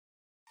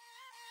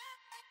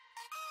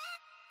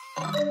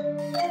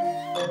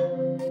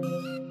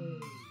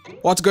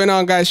What's going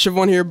on, guys?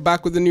 Shevon here,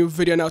 back with a new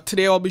video. Now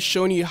today I'll be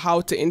showing you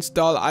how to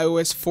install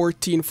iOS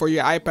 14 for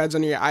your iPads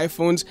and your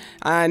iPhones,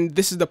 and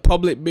this is the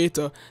public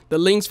beta. The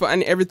links for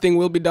and everything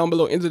will be down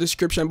below in the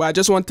description, but I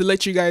just want to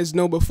let you guys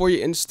know before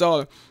you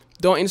install,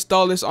 don't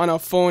install this on a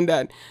phone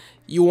that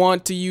you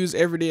want to use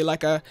every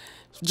day,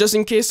 just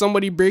in case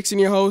somebody breaks in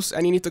your house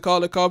and you need to call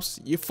the cops,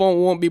 your phone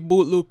won't be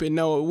boot looping.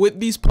 Now with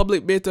these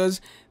public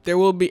betas, there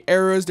will be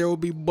errors, there will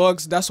be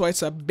bugs. That's why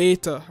it's a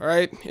beta,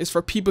 right? It's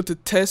for people to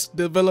test,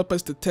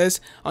 developers to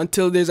test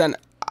until there's an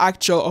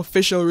actual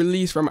official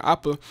release from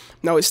Apple.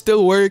 Now it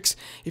still works.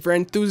 If you're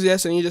an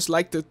enthusiast and you just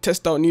like to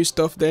test out new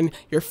stuff, then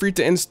you're free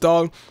to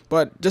install.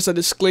 But just a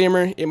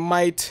disclaimer, it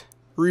might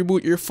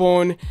reboot your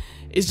phone.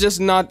 It's just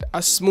not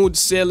a smooth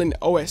sailing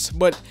OS.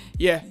 But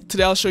yeah,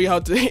 today I'll show you how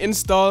to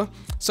install.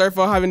 Sorry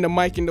for having the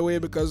mic in the way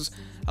because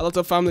a lot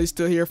of families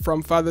still here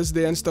from Father's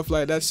Day and stuff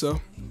like that,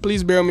 so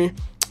please bear with me.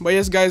 But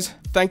yes, guys,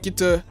 thank you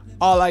to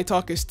All I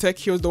Talk Is Tech.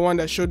 He was the one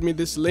that showed me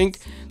this link,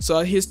 so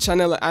his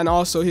channel and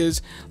also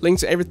his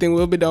links to everything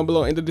will be down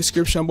below in the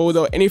description. But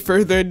without any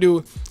further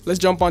ado, let's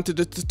jump onto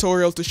the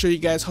tutorial to show you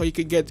guys how you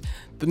could get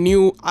the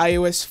new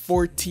iOS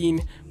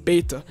 14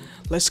 beta.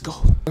 Let's go.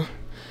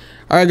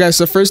 Alright guys,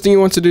 so first thing you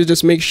want to do is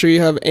just make sure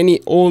you have any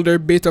older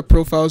beta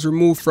profiles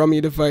removed from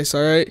your device.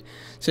 Alright,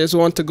 so you just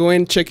want to go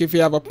in, check if you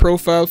have a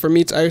profile. For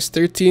me it's iOS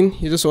 13.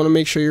 You just want to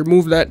make sure you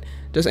remove that.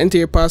 Just enter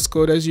your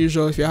passcode as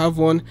usual if you have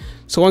one.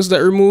 So once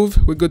that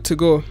removed, we're good to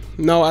go.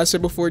 Now, as I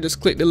said before,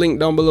 just click the link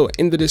down below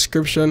in the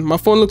description. My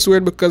phone looks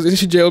weird because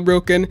it's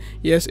jailbroken.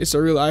 Yes, it's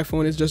a real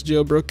iPhone, it's just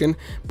jailbroken.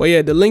 But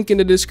yeah, the link in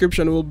the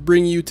description will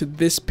bring you to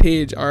this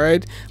page.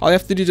 Alright, all you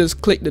have to do is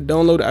just click the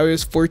download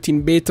iOS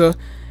 14 beta,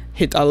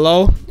 hit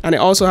allow, and it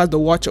also has the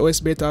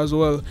watchOS beta as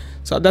well.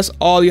 So that's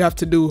all you have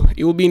to do.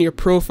 It will be in your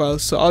profile.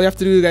 So all you have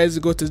to do, guys, is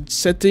go to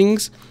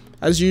settings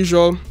as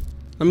usual.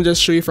 Let me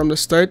just show you from the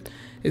start.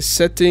 It's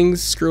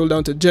settings, scroll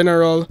down to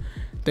general,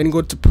 then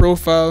go to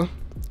profile.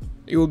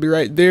 It will be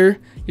right there.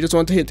 You just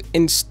want to hit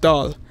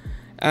install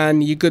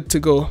and you're good to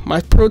go.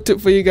 My pro tip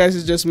for you guys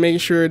is just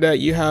make sure that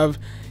you have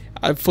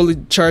a fully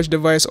charged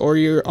device, or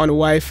you're on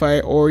Wi-Fi,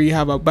 or you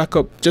have a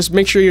backup. Just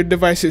make sure your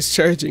device is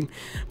charging.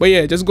 But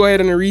yeah, just go ahead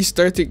and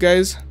restart it,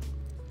 guys.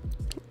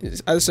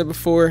 As I said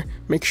before,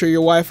 make sure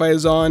your Wi-Fi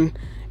is on.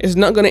 It's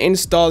not gonna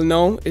install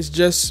now, it's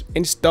just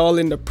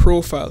installing the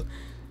profile.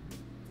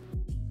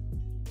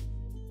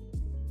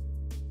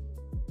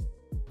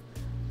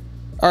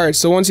 Alright,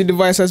 so once your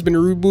device has been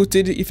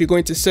rebooted, if you go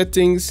into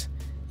settings,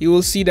 you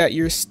will see that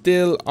you're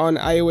still on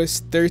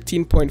iOS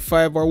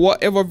 13.5 or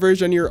whatever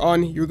version you're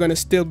on. You're gonna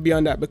still be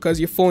on that because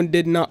your phone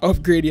did not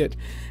upgrade yet.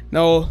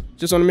 Now,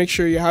 just want to make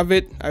sure you have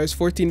it. iOS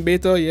 14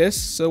 beta, yes.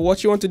 So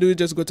what you want to do is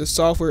just go to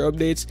software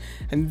updates,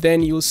 and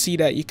then you'll see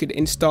that you could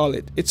install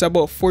it. It's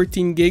about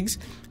 14 gigs,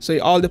 so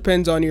it all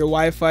depends on your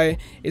Wi-Fi.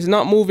 It's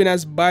not moving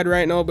as bad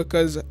right now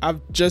because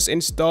I've just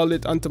installed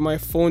it onto my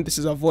phone. This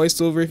is a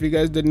voiceover if you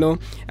guys didn't know,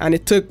 and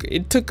it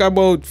took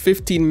about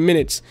 15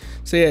 minutes.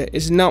 So yeah,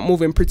 it's not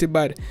moving pretty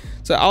bad.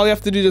 So all you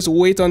have to do is just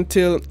wait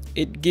until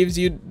it gives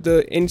you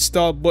the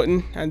install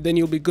button, and then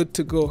you'll be good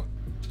to go.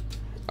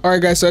 Alright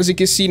guys, so as you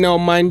can see now,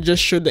 mine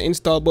just showed the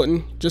install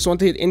button. Just want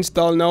to hit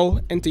install now,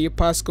 enter your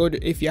passcode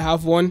if you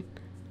have one,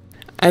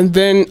 and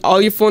then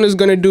all your phone is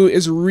going to do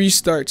is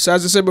restart. So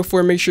as I said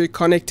before, make sure you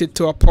connect it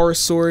to a power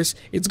source.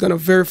 It's going to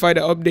verify the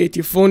update.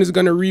 Your phone is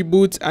going to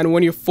reboot, and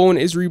when your phone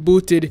is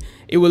rebooted,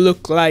 it will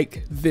look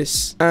like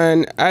this.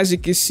 And as you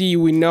can see,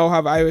 we now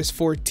have iOS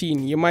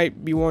 14. You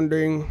might be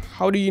wondering,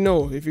 how do you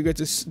know? If you go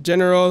to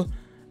general,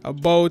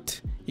 about,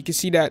 you can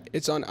see that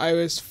it's on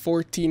iOS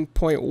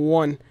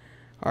 14.1.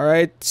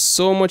 Alright,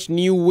 so much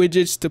new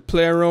widgets to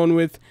play around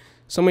with.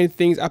 So many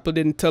things Apple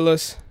didn't tell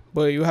us.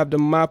 But you have the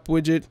map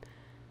widget,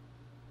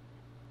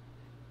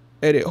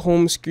 edit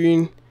home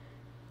screen.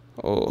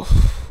 Oh,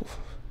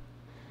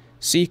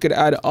 see, you could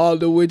add all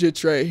the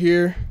widgets right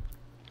here,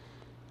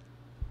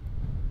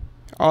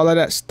 all of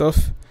that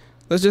stuff.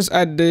 Let's just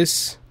add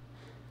this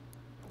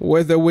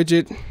weather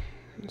widget.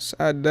 Let's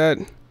add that.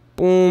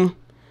 Boom.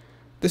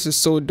 This is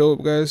so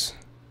dope, guys.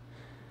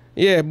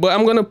 Yeah, but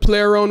I'm gonna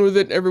play around with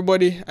it,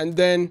 everybody, and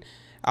then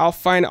I'll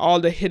find all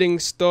the hidden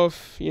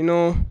stuff, you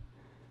know.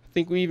 I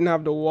think we even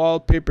have the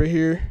wallpaper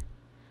here.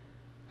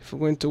 If we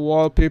go into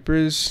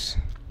wallpapers,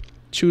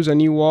 choose a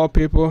new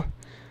wallpaper.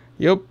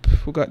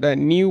 Yep, we got that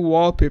new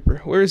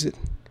wallpaper. Where is it?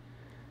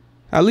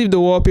 I'll leave the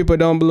wallpaper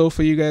down below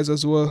for you guys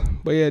as well.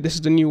 But yeah, this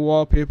is the new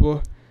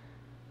wallpaper.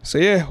 So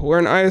yeah, we're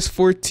on iOS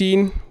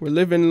 14. We're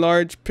living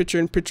large, picture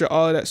in picture,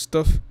 all of that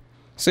stuff.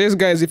 So yes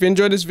guys, if you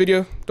enjoyed this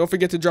video, don't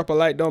forget to drop a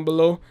like down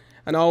below,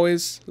 and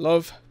always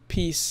love,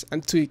 peace,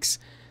 and tweaks.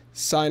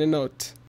 Signing out.